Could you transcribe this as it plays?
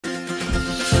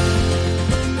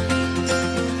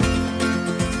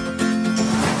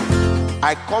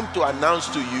I come to announce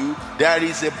to you there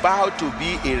is about to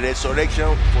be a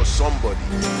resurrection for somebody.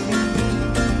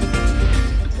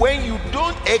 When you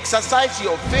don't exercise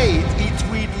your faith, it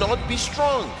will not be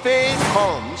strong. Faith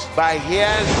comes by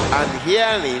hearing, and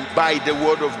hearing by the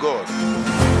word of God.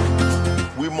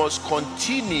 We must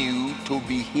continue to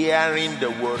be hearing the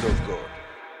word of God.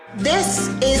 This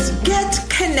is Get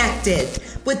Connected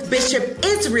with Bishop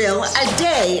Israel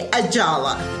Ade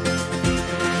Ajala.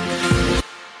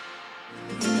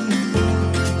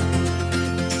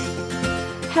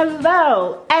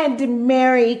 Hello and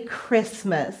Merry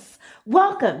Christmas.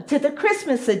 Welcome to the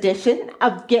Christmas edition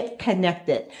of Get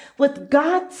Connected with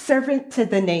God's servant to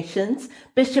the nations,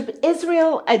 Bishop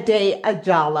Israel Ade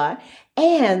Ajala,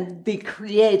 and the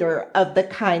creator of the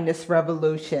Kindness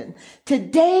Revolution.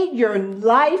 Today, your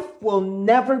life will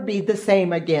never be the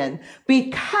same again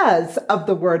because of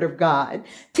the Word of God.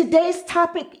 Today's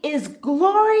topic is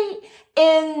glory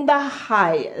in the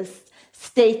highest.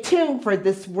 Stay tuned for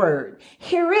this word.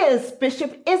 Here is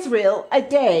Bishop Israel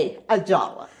Ade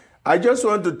Ajala. I just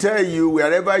want to tell you,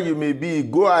 wherever you may be,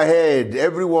 go ahead.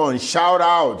 Everyone, shout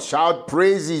out, shout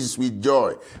praises with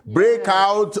joy. Break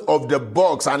out of the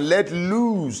box and let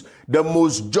loose the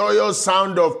most joyous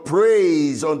sound of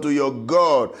praise unto your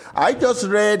God. I just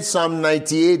read Psalm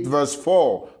 98 verse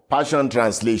 4, Passion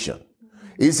Translation.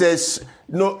 It says,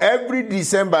 every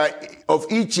December of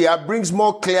each year brings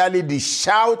more clearly the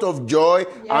shout of joy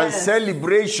and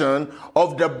celebration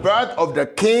of the birth of the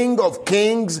King of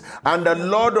Kings and the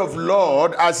Lord of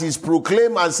Lords as is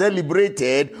proclaimed and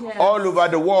celebrated all over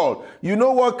the world. You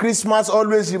know what Christmas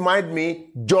always reminds me?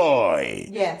 Joy.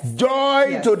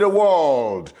 Joy to the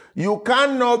world. You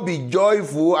cannot be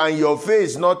joyful and your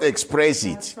face not express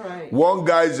it. Right. One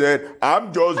guy said,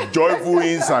 I'm just joyful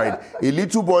inside. A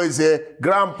little boy said,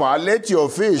 Grandpa, let your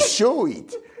face show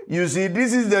it. You see,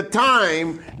 this is the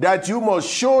time that you must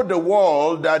show the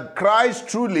world that Christ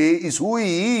truly is who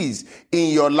he is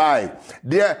in your life.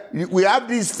 We have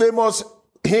this famous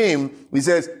hymn. It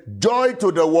says, joy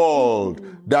to the world.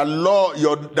 The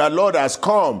Lord has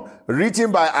come.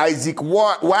 Written by Isaac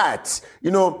Watts.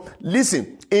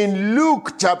 Listen, in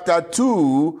Luke chapter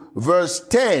 2, verse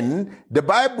 10, the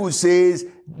Bible says,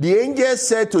 the angel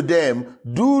said to them,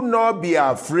 do not be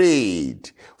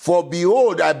afraid, for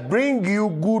behold, I bring you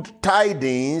good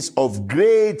tidings of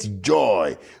great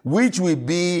joy, which will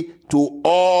be to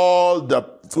all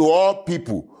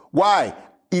people. Why?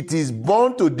 It is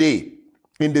born today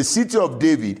in the city of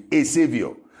David a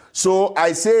Savior. So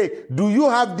I say, do you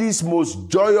have this most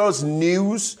joyous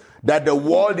news that the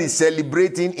world is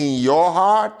celebrating in your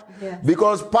heart? Yes.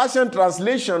 Because Passion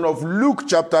Translation of Luke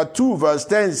chapter 2 verse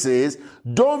 10 says,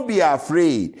 don't be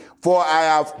afraid, for I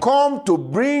have come to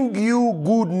bring you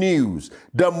good news,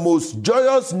 the most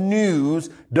joyous news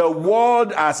the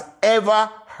world has ever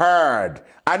heard.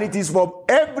 And it is from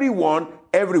everyone,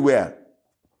 everywhere.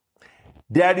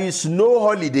 There is no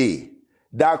holiday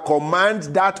that commands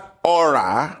that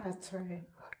aura. That's right.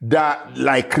 That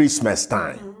like Christmas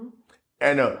time. Mm-hmm.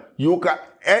 And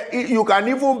you can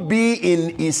even be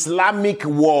in Islamic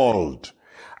world.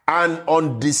 And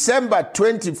on December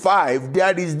 25,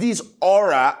 there is this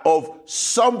aura of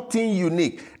something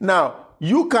unique. Now,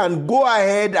 you can go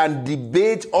ahead and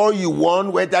debate all you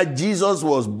want, whether Jesus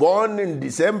was born in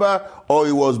December or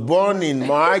he was born in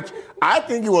March. I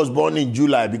think he was born in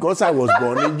July because I was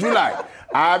born in July.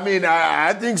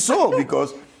 I think so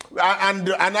because... And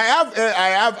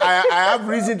I have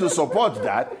reason to support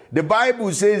that. The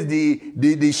Bible says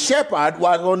the shepherd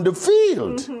was on the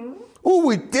field, who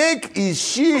will take his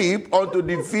sheep onto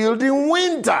the field in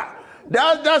winter.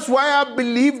 That's why I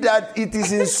believe that it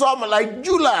is in summer, like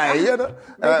July.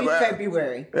 Maybe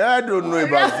February. I don't know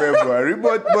about February,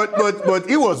 but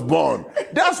he was born.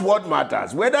 That's what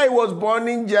matters. Whether he was born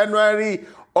in January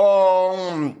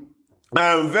or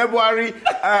February.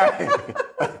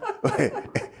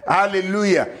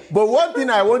 Hallelujah. But one thing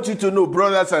I want you to know,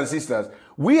 brothers and sisters,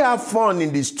 we have fun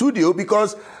in the studio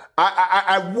because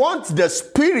I want the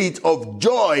spirit of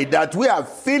joy that we are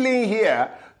feeling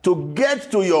here to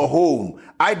get to your home.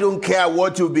 I don't care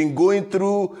what you've been going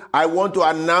through. I want to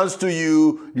announce to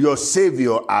you, your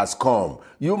Savior has come.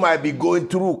 You might be going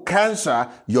through cancer,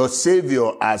 your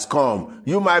Savior has come.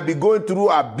 You might be going through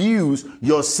abuse,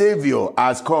 your Savior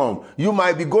has come. You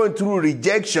might be going through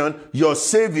rejection, your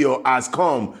Savior has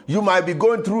come. You might be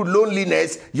going through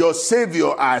loneliness, your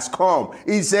Savior has come.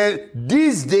 He said,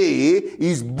 this day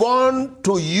is born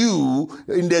to you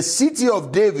in the city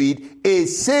of David a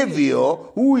Savior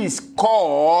who is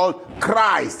called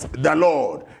Christ the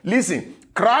Lord. Listen,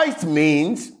 Christ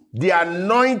means the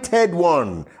anointed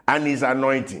one and his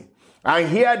anointing. And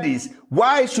hear this.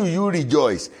 Why should you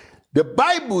rejoice? The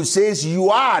Bible says you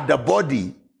are the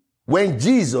body when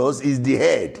Jesus is the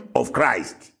head of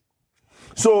Christ.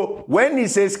 So when he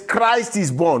says Christ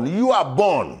is born, you are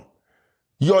born.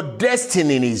 Your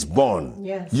destiny is born.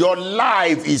 Yes. Your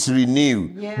life is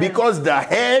renewed. Yes. Because the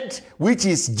head, which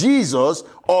is Jesus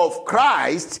of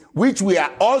Christ, which we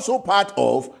are also part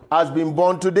of, has been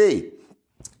born today.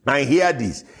 And hear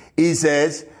this. He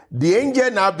says, the angel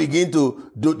now begin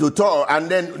to talk. And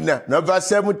then now verse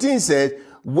 17 says,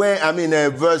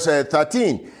 verse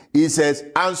 13, he says,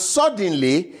 and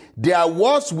suddenly there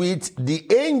was with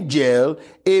the angel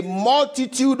a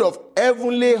multitude of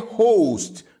heavenly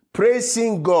hosts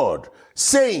praising God,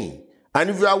 saying, and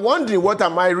if you are wondering what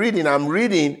am I reading, I'm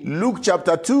reading Luke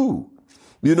chapter 2.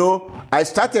 You know, I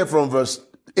started from verse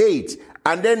 8,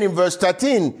 and then in verse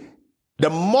 13, the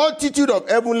multitude of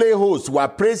heavenly hosts were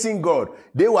praising God.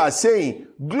 They were saying,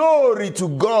 glory to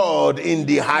God in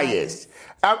the highest.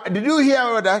 Did you hear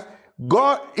all that?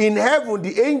 God in heaven,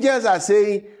 the angels are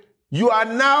saying, you are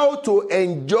now to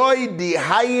enjoy the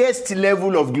highest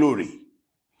level of glory.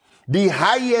 The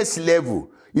highest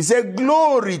level. He said,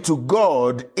 glory to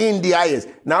God in the highest.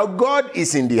 Now, God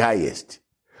is in the highest,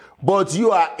 but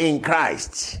you are in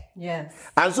Christ. Yes.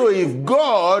 And so if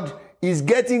God is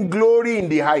getting glory in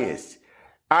the highest,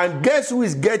 and guess who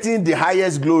is getting the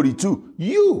highest glory too?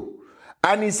 You.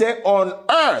 And he said, on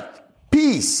earth,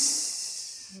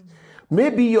 peace.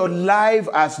 Maybe your life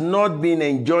has not been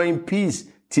enjoying peace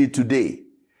till today.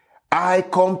 I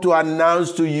come to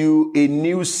announce to you a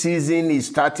new season is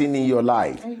starting in your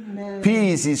life. Amen.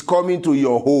 Peace is coming to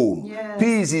your home. Yes.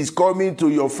 Peace is coming to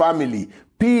your family.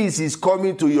 Peace is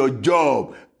coming to your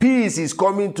job. Peace is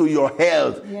coming to your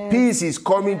health. Yes. Peace is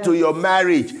coming to your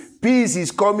marriage. Peace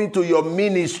is coming to your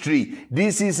ministry.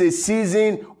 This is a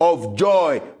season of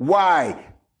joy. Why?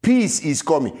 Peace is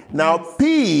coming. Now,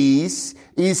 peace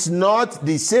is not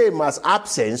the same as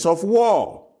absence of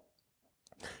war.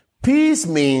 Peace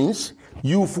means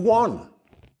you've won.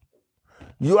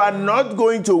 You are not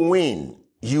going to win.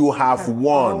 You have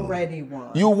won. Already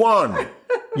won. You won.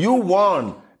 You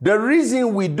won. The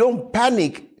reason we don't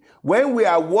panic when we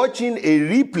are watching a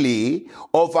replay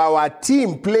of our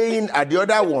team playing at the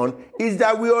other one is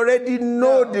that we already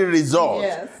know the result.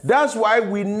 Yes. That's why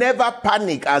we never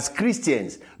panic as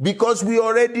Christians, because we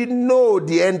already know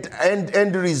the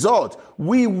end result.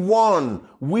 We won.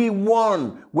 We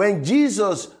won. When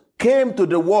Jesus came to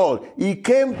the world, he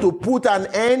came to put an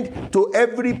end to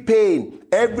every pain,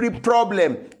 every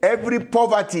problem, every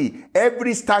poverty,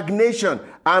 every stagnation,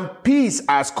 and peace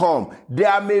has come.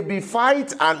 There may be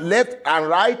fight and left and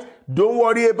right. Don't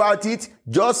worry about it.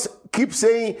 Just keep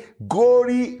saying,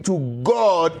 glory to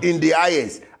God in the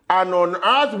highest. And on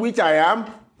earth, which I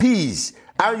am, peace.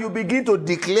 And you begin to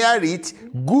declare it,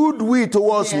 goodwill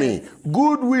towards me,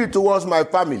 goodwill towards my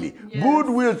family,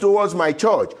 goodwill towards my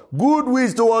church,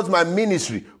 goodwill towards my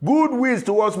ministry, goodwill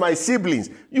towards my siblings.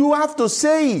 You have to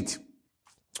say it.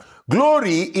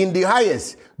 Glory in the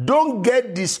highest. Don't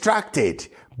get distracted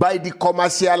by the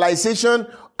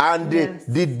commercialization and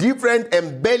the different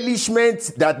embellishments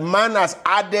that man has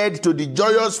added to the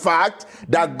joyous fact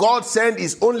that God sent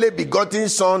his only begotten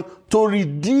Son to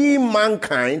redeem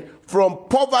mankind from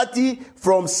poverty,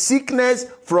 from sickness,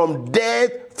 from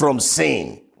death, from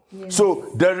sin. Yes.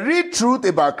 So the real truth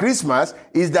about Christmas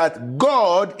is that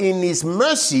God, in his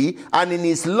mercy and in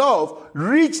his love,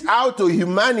 reached out to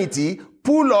humanity,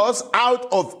 pull us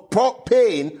out of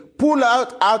pain, pull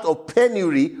us out of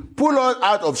penury, pull us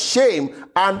out of shame,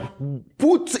 and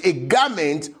put a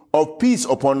garment of peace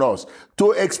upon us.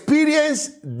 To experience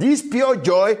this pure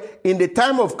joy in the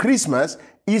time of Christmas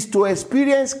is to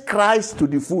experience Christ to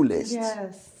the fullest.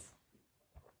 Yes.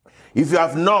 If you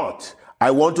have not,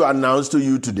 I want to announce to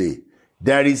you today,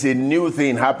 there is a new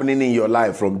thing happening in your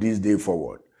life from this day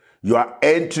forward. You are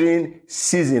entering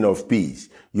season of peace.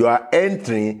 You are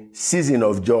entering season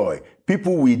of joy.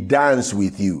 People will dance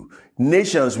with you.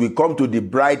 Nations will come to the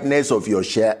brightness of your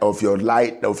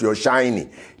light, of your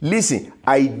shining. Listen,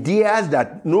 ideas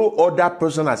that no other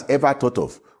person has ever thought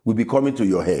of will be coming to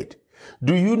your head.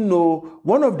 Do you know,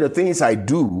 one of the things I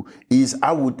do is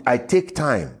I take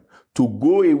time to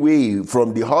go away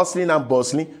from the hustling and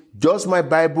bustling, just my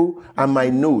Bible and my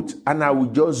notes, and I will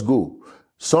just go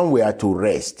somewhere to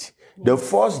rest. The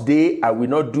first day, I will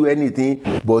not do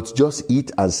anything but just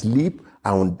eat and sleep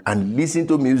and listen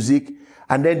to music.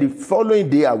 And then the following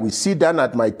day, I will sit down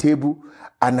at my table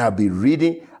and I'll be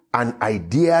reading, and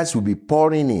ideas will be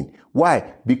pouring in.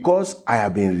 Why? Because I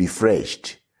have been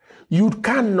refreshed. You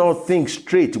cannot think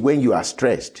straight when you are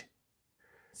stressed.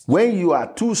 When you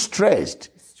are too stressed,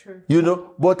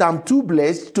 True. But I'm too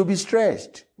blessed to be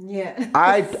stressed. Yeah.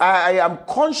 I am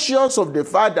conscious of the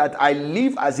fact that I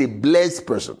live as a blessed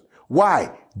person.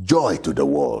 Why? Joy to the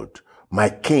world. My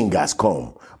King has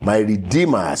come. My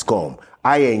Redeemer has come.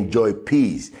 I enjoy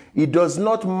peace. It does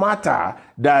not matter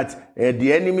that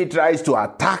the enemy tries to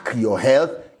attack your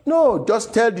health. No,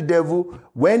 just tell the devil,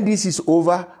 when this is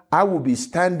over, I will be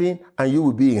standing and you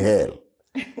will be in hell.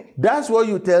 That's what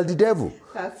you tell the devil.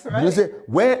 That's right. You say,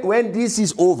 when this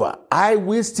is over, I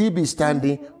will still be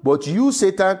standing, but you,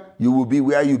 Satan, you will be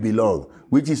where you belong,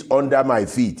 which is under my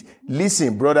feet.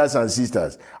 Listen, brothers and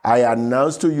sisters, I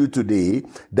announce to you today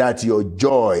that your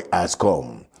joy has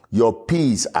come. Your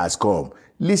peace has come.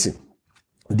 Listen,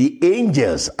 the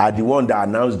angels are the one that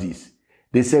announced this.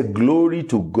 They said, glory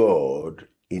to God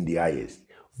in the highest.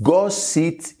 God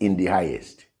sits in the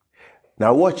highest.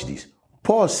 Now watch this.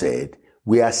 Paul said,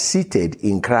 we are seated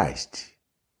in Christ.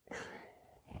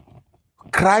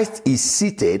 Christ is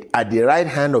seated at the right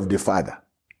hand of the Father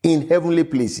in heavenly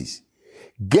places.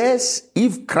 Guess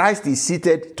if Christ is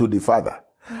seated to the Father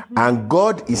and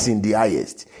God is in the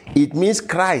highest, it means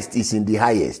Christ is in the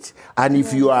highest. And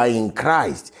if you are in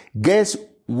Christ, guess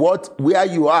what? Where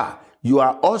you are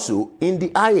also in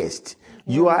the highest.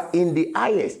 You are in the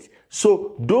highest.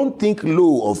 So don't think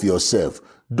low of yourself.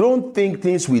 Don't think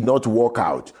things will not work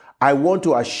out. I want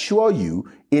to assure you,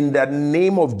 in the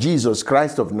name of Jesus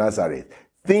Christ of Nazareth,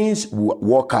 things will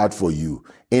work out for you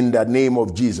in the name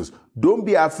of Jesus. Don't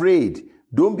be afraid.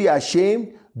 Don't be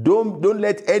ashamed. Don't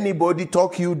let anybody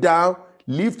talk you down.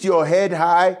 Lift your head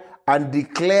high and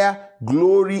declare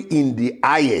glory in the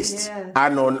highest. Yes.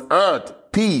 And on earth,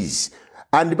 peace.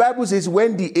 And the Bible says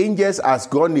when the angels has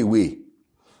gone away,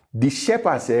 the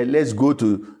shepherd said, let's go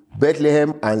to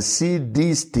Bethlehem and see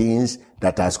these things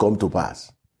that has come to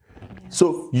pass.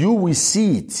 So you will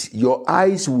see it. Your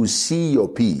eyes will see your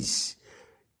peace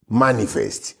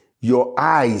manifest. Your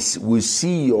eyes will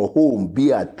see your home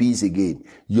be at peace again.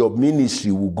 Your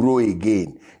ministry will grow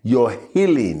again. Your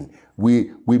healing will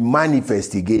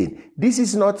manifest again. This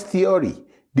is not theory.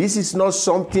 This is not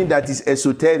something that is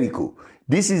esoterical.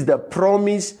 This is the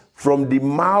promise from the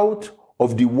mouth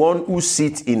of the one who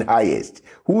sits in highest,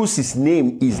 whose his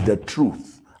name is the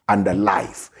truth and the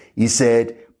life. He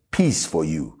said, peace for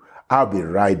you. I'll be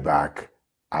right back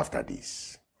after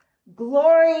this.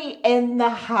 Glory in the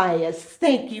highest.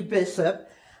 Thank you, Bishop.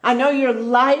 I know your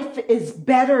life is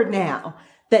better now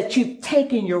that you've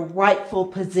taken your rightful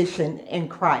position in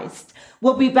Christ.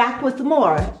 We'll be back with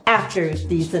more after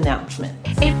these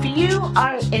announcements. If you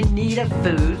are in need of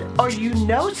food or you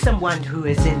know someone who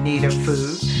is in need of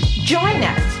food, join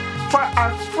us for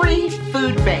our free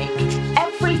food bank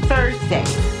every Thursday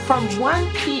from 1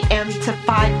 p.m. to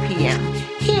 5 p.m.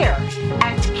 here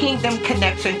at Kingdom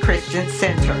Connection Christian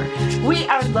Center. We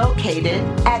are located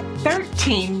at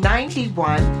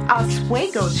 1391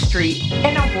 Oswego Street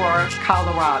in Aurora,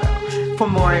 Colorado. For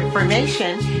more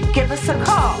information, give us a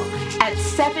call at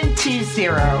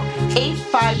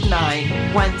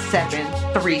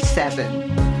 720-859-1737.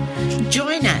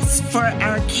 Join us for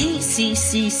our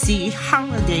KCCC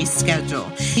holiday schedule.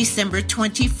 December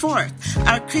 24th,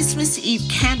 our Christmas Eve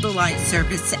candlelight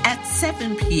service at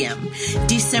 7 p.m.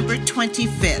 December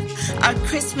 25th, our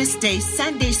Christmas Day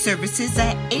Sunday services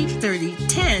at 8:30,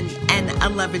 10, and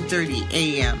 11:30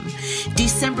 a.m.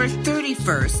 December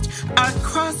 31st, our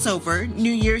crossover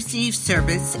New Year's Eve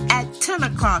service at 10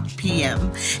 o'clock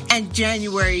p.m. And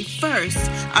January 1st,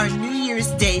 our New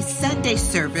Year's Day Sunday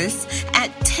service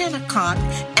at 10 o'clock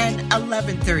and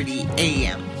 11:30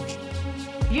 a.m.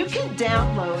 You can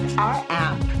download our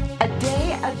app, A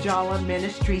Day Ajala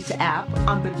Ministries app,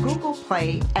 on the Google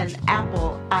Play and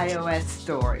Apple iOS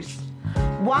stores.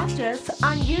 Watch us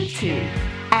on YouTube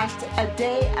at A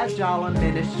Day Ajala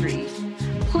Ministries.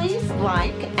 Please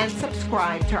like and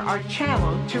subscribe to our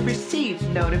channel to receive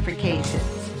notifications.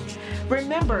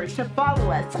 Remember to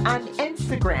follow us on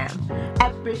Instagram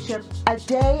at Bishop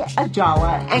Ade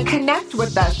Ajala and connect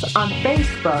with us on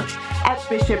Facebook at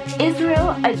Bishop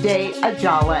Israel Ade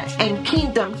Ajala and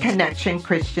Kingdom Connection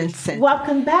Christian Center.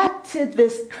 Welcome back to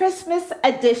this Christmas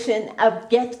edition of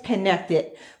Get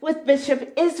Connected with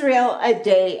Bishop Israel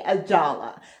Ade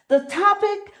Ajala. The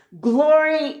topic,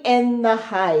 glory in the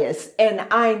highest. And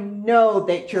I know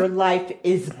that your life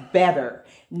is better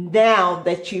now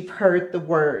that you've heard the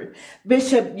word.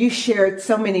 Bishop, you shared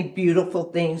so many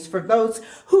beautiful things for those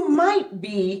who might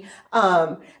be,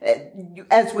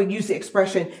 as we use the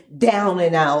expression, down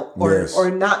and out, or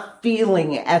not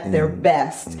feeling at their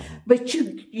best. But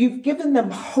you've given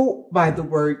them hope by the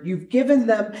word. You've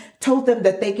told them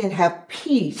that they can have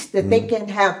peace, that they can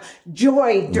have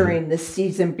joy during this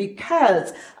season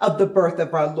because of the birth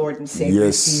of our Lord and Savior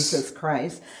Jesus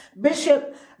Christ.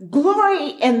 Bishop, glory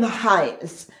in the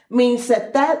highest means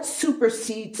that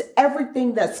supersedes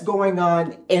everything that's going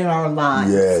on in our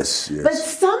lives. Yes. But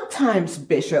sometimes,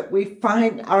 Bishop, we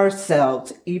find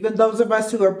ourselves, even those of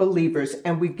us who are believers,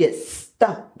 and we get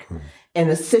stuck in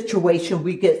a situation,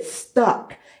 we get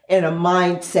stuck in a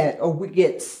mindset, or we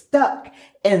get stuck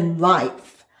in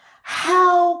life.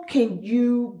 How can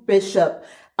you, Bishop,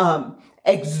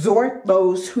 exhort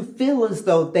those who feel as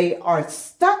though they are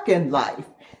stuck in life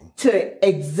to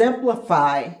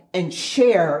exemplify and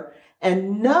share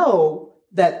and know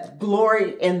that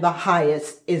glory in the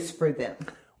highest is for them?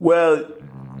 Well,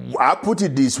 I put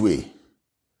it this way.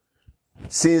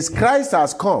 Since Christ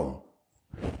has come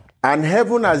and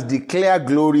heaven has declared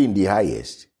glory in the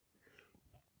highest,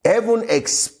 heaven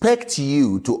expects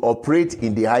you to operate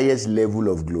in the highest level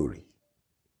of glory,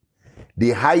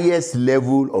 the highest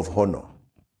level of honor.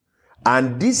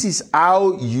 And this is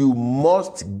how you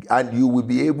must, and you will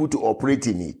be able to operate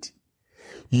in it.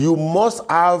 You must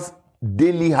have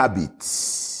daily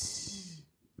habits.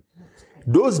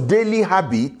 Those daily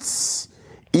habits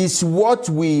is what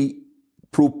will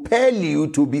propel you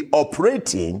to be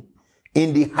operating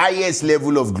in the highest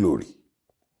level of glory.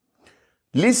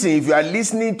 Listen, if you are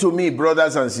listening to me,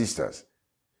 brothers and sisters,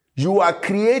 you are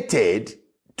created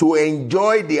to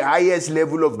enjoy the highest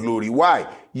level of glory. Why?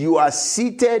 You are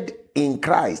seated in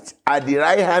Christ at the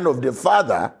right hand of the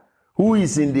Father, who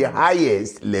is in the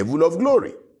highest level of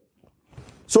glory.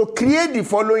 So create the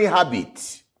following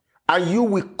habits, and you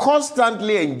will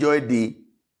constantly enjoy the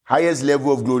highest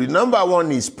level of glory. Number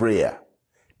one is prayer.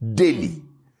 Daily.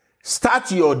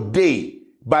 Start your day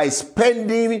by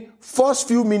spending first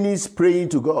few minutes praying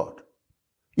to God.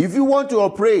 If you want to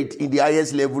operate in the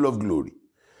highest level of glory,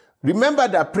 remember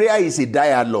that prayer is a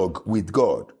dialogue with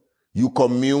God. You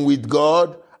commune with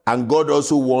God, and God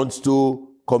also wants to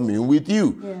commune with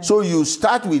you. Yeah. So you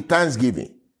start with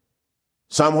thanksgiving.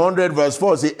 Psalm 100 verse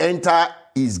 4 says, enter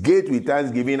his gate with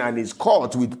thanksgiving and his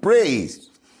court with praise.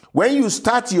 When you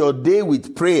start your day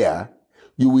with prayer,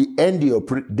 you will end your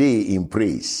day in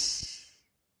praise.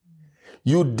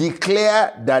 You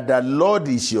declare that the Lord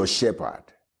is your shepherd.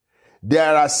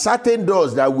 There are certain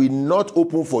doors that will not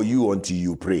open for you until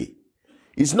you pray.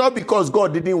 It's not because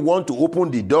God didn't want to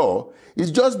open the door.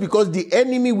 It's just because the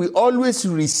enemy will always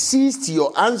resist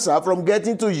your answer from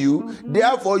getting to you. Mm-hmm.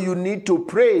 Therefore, you need to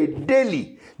pray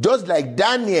daily. Just like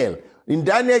Daniel. In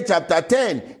Daniel chapter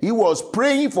 10, he was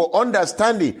praying for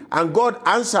understanding, and God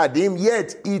answered him,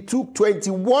 yet it took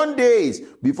 21 days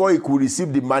before he could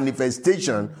receive the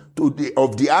manifestation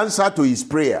of the answer to his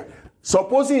prayer.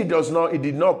 Supposing he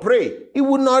did not pray, he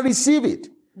would not receive it.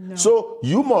 No. So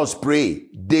you must pray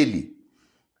daily.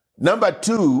 Number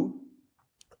two,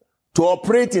 to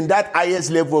operate in that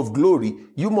highest level of glory,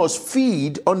 you must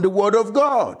feed on the word of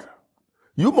God.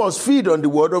 You must feed on the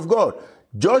word of God.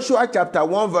 Joshua chapter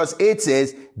 1 verse 8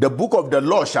 says, the book of the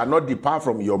law shall not depart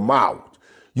from your mouth.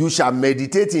 You shall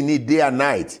meditate in it day and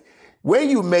night. When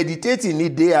you meditate in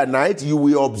it day and night, you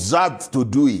will observe to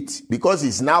do it because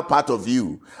it's now part of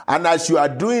you. And as you are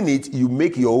doing it, you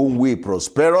make your own way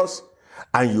prosperous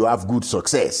and you have good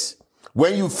success.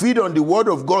 When you feed on the word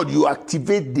of God, you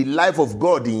activate the life of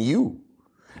God in you.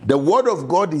 The word of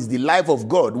God is the life of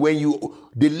God.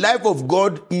 The life of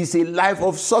God is a life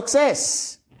of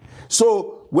success.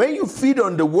 So when you feed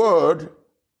on the word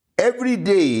every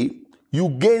day, you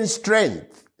gain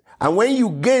strength. And when you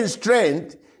gain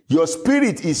strength, your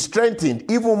spirit is strengthened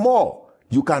even more.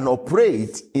 You can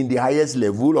operate in the highest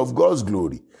level of God's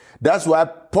glory. That's why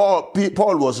Paul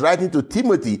was writing to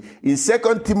Timothy in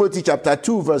 2 Timothy chapter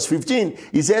 2 verse 15.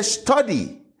 He says,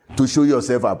 study to show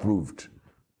yourself approved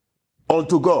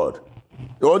unto God.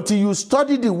 Until you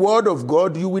study the word of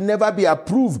God, you will never be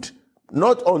approved.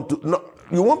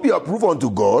 You won't be approved unto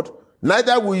God,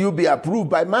 neither will you be approved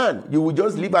by man. You will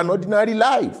just live an ordinary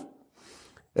life.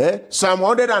 Psalm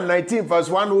 119 verse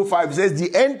 105 says,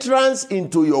 the entrance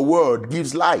into your word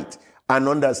gives light and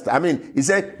understand. He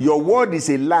said, your word is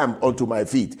a lamp unto my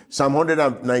feet. Psalm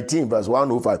 119 verse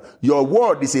 105. Your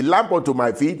word is a lamp unto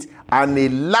my feet and a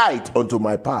light unto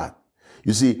my path.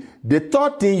 You see, the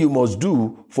third thing you must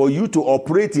do for you to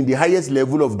operate in the highest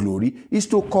level of glory is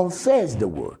to confess the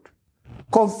word.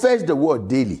 Confess the word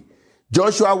daily.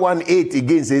 Joshua 1:8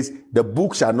 again says, the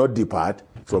book shall not depart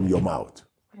from your mouth.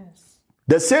 Yes.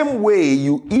 The same way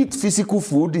you eat physical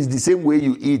food is the same way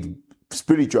you eat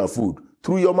spiritual food,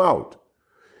 through your mouth.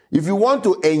 If you want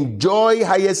to enjoy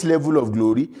highest level of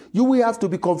glory, you will have to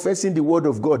be confessing the word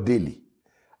of God daily.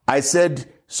 I said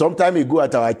some time ago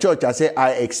at our church, I said,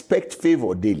 I expect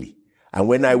favor daily. And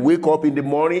when I wake up in the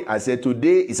morning, I said,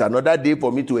 today is another day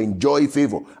for me to enjoy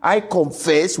favor. I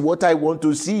confess what I want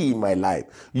to see in my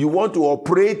life. You want to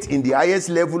operate in the highest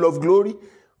level of glory?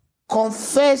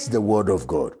 Confess the word of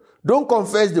God. Don't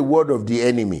confess the word of the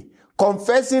enemy.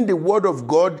 Confessing the word of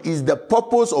God is the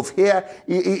purpose of here.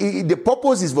 The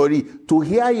purpose is for you to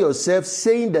hear yourself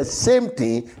saying the same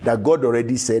thing that God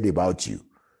already said about you.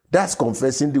 That's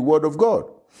confessing the word of God.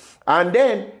 And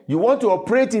then you want to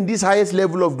operate in this highest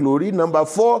level of glory. Number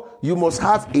 4, you must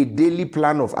have a daily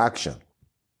plan of action.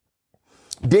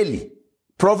 Daily.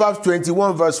 Proverbs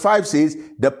 21 verse 5 says,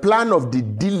 the plan of the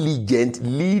diligent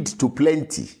leads to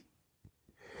plenty.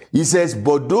 He says,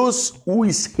 but those who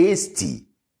is hasty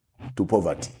to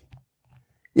poverty.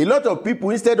 A lot of people,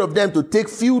 instead of them to take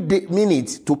few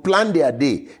minutes to plan their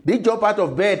day, they jump out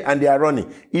of bed and they are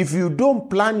running. If you don't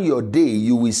plan your day,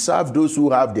 you will serve those who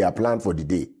have their plan for the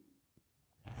day.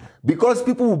 Because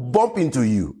people will bump into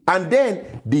you. And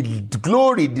then the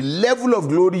glory, the level of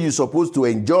glory you're supposed to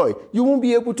enjoy, you won't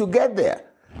be able to get there.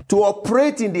 To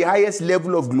operate in the highest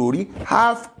level of glory,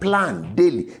 have plan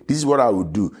daily. This is what I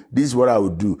would do. This is what I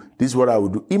would do. This is what I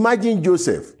would do. Imagine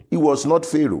Joseph. He was not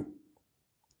Pharaoh.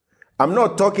 I'm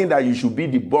not talking that you should be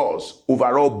the boss,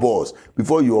 overall boss,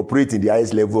 before you operate in the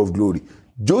highest level of glory.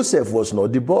 Joseph was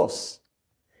not the boss.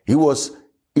 He was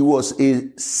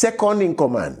a second in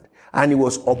command. And he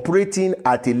was operating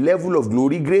at a level of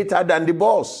glory greater than the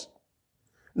boss.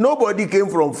 Nobody came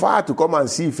from far to come and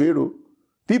see Pharaoh.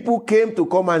 People came to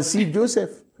come and see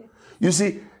Joseph. You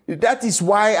see, that is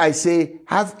why I say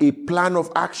have a plan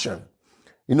of action.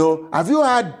 You know, have you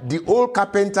heard the old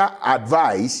carpenter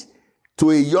advice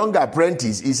to a young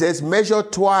apprentice? He says, measure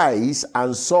twice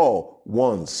and saw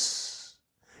once.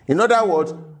 In other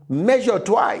words, measure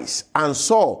twice and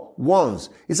saw once.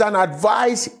 It's an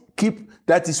advice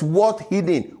that is worth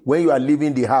heeding when you are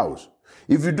leaving the house.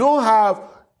 If you don't have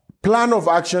plan of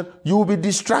action, you will be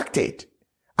distracted.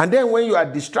 And then when you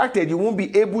are distracted, you won't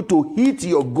be able to hit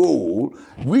your goal,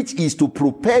 which is to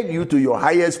propel you to your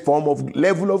highest form of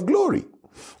level of glory.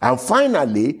 And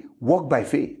finally, walk by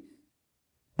faith.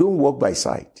 Don't walk by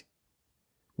sight.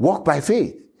 Walk by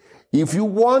faith. If you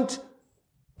want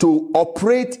to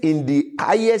operate in the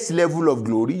highest level of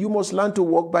glory, you must learn to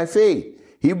walk by faith.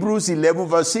 Hebrews 11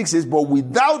 verse 6 says, but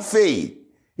without faith,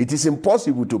 it is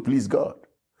impossible to please God.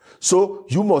 So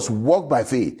you must walk by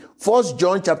faith. 1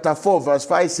 John chapter 4 verse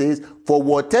 5 says, for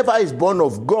whatever is born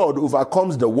of God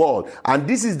overcomes the world. And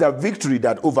this is the victory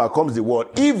that overcomes the world,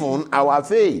 even our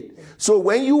faith. So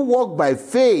when you walk by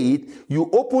faith, you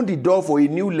open the door for a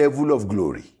new level of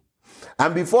glory.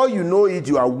 And before you know it,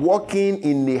 you are walking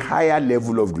in a higher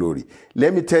level of glory.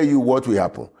 Let me tell you what will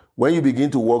happen. When you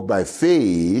begin to walk by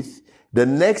faith, the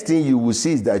next thing you will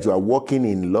see is that you are walking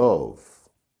in love.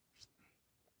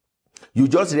 You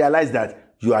just realize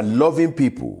that you are loving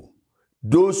people.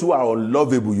 Those who are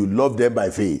unlovable, you love them by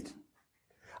faith.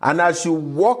 And as you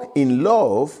walk in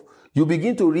love, you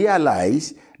begin to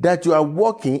realize that you are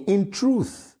walking in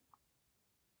truth.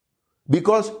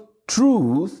 Because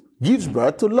truth gives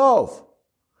birth to love.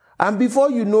 And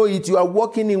before you know it, you are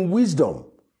walking in wisdom.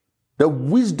 The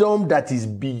wisdom that is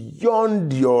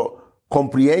beyond your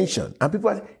comprehension. And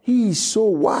people say, he is so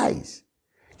wise.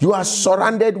 You are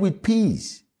surrounded with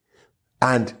peace.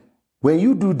 And when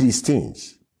you do these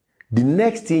things, the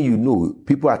next thing you know,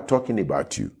 people are talking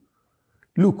about you.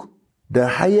 Look, the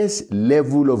highest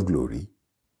level of glory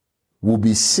will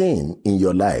be seen in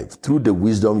your life through the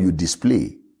wisdom you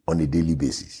display on a daily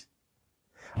basis.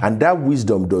 And that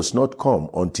wisdom does not come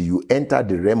until you enter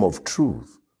the realm of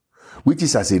truth, which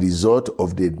is as a result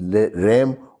of the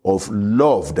realm of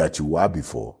love that you were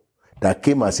before, that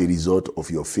came as a result of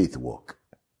your faith walk.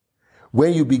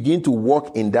 When you begin to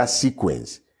walk in that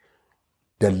sequence,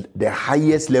 the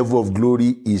highest level of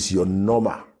glory is your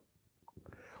normal.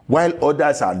 While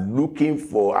others are looking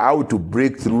for how to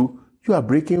break through, you are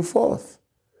breaking forth.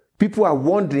 People are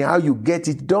wondering how you get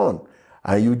it done.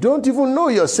 And you don't even know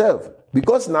yourself,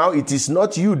 because now it is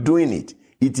not you doing it.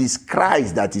 It is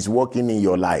Christ that is working in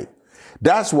your life.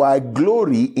 That's why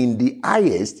glory in the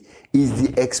highest is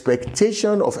the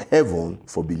expectation of heaven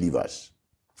for believers.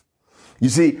 You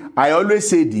see, I always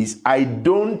say this, I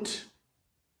don't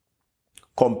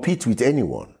compete with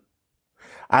anyone.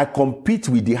 I compete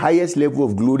with the highest level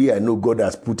of glory I know God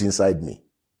has put inside me.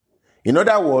 In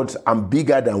other words, I'm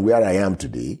bigger than where I am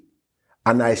today,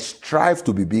 and I strive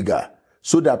to be bigger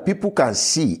so that people can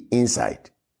see inside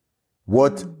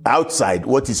what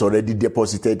is already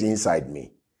deposited inside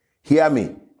me. Hear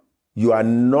me. You are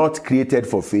not created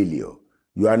for failure.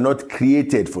 You are not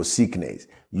created for sickness.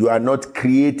 You are not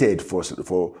created for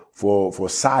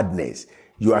sadness.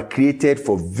 You are created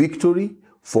for victory,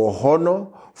 for honor,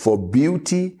 for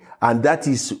beauty, and that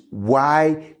is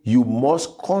why you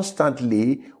must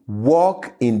constantly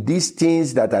walk in these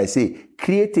things that I say.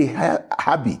 Create a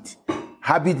habit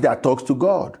that talks to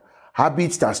God,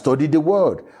 habits that study the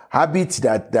word, habits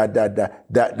that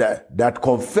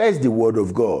confess the word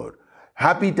of God,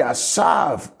 habits that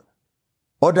serve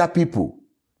other people.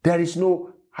 There is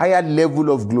no higher level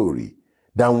of glory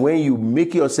than when you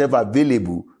make yourself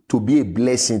available to be a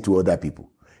blessing to other people.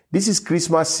 This is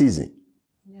Christmas season.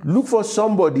 Yes. Look for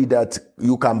somebody that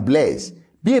you can bless.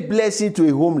 Be a blessing to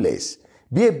a homeless.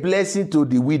 Be a blessing to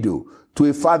the widow, to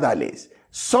a fatherless.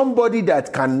 Somebody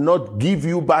that cannot give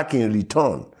you back in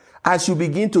return. As you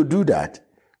begin to do that,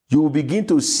 you will begin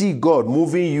to see God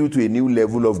moving you to a new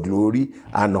level of glory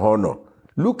and honor.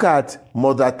 Look at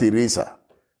Mother Teresa.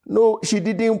 No, she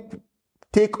didn't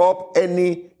take up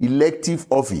any elective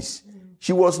office.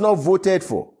 She was not voted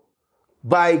for.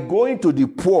 By going to the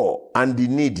poor and the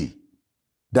needy,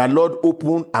 the Lord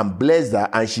opened and blessed her,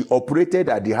 and she operated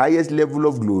at the highest level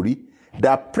of glory.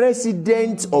 The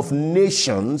presidents of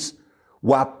nations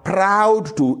were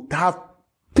proud to have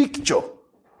picture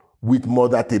with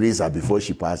Mother Teresa before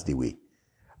she passed away.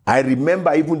 I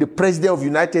remember even the president of the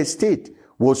United States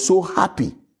was so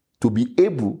happy to be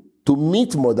able to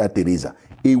meet Mother Teresa,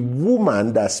 a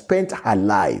woman that spent her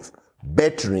life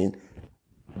bettering,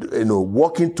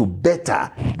 working to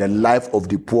better the life of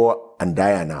the poor and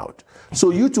dying out. So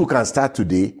you too can start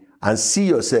today and see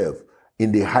yourself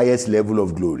in the highest level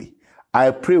of glory.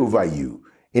 I pray over you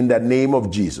in the name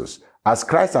of Jesus, as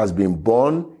Christ has been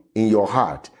born in your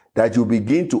heart, that you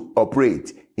begin to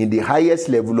operate in the highest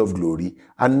level of glory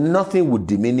and nothing would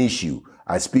diminish you.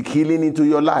 I speak healing into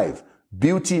your life,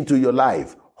 beauty into your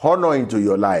life, honor into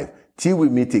your life, till we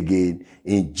meet again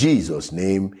in Jesus'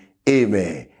 name.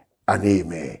 Amen and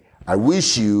amen. I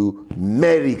wish you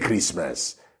Merry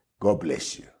Christmas. God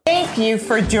bless you. Thank you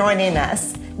for joining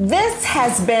us. This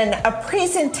has been a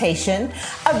presentation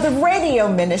of the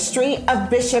radio ministry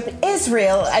of Bishop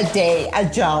Israel Ade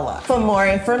Ajala. For more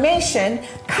information,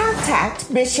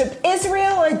 contact Bishop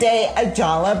Israel Ade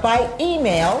Ajala by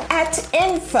email at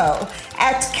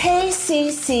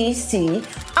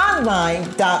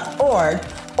info@kccconline.org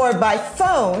or by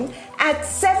phone at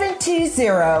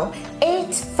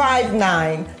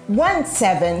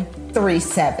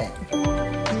 720-859-1737.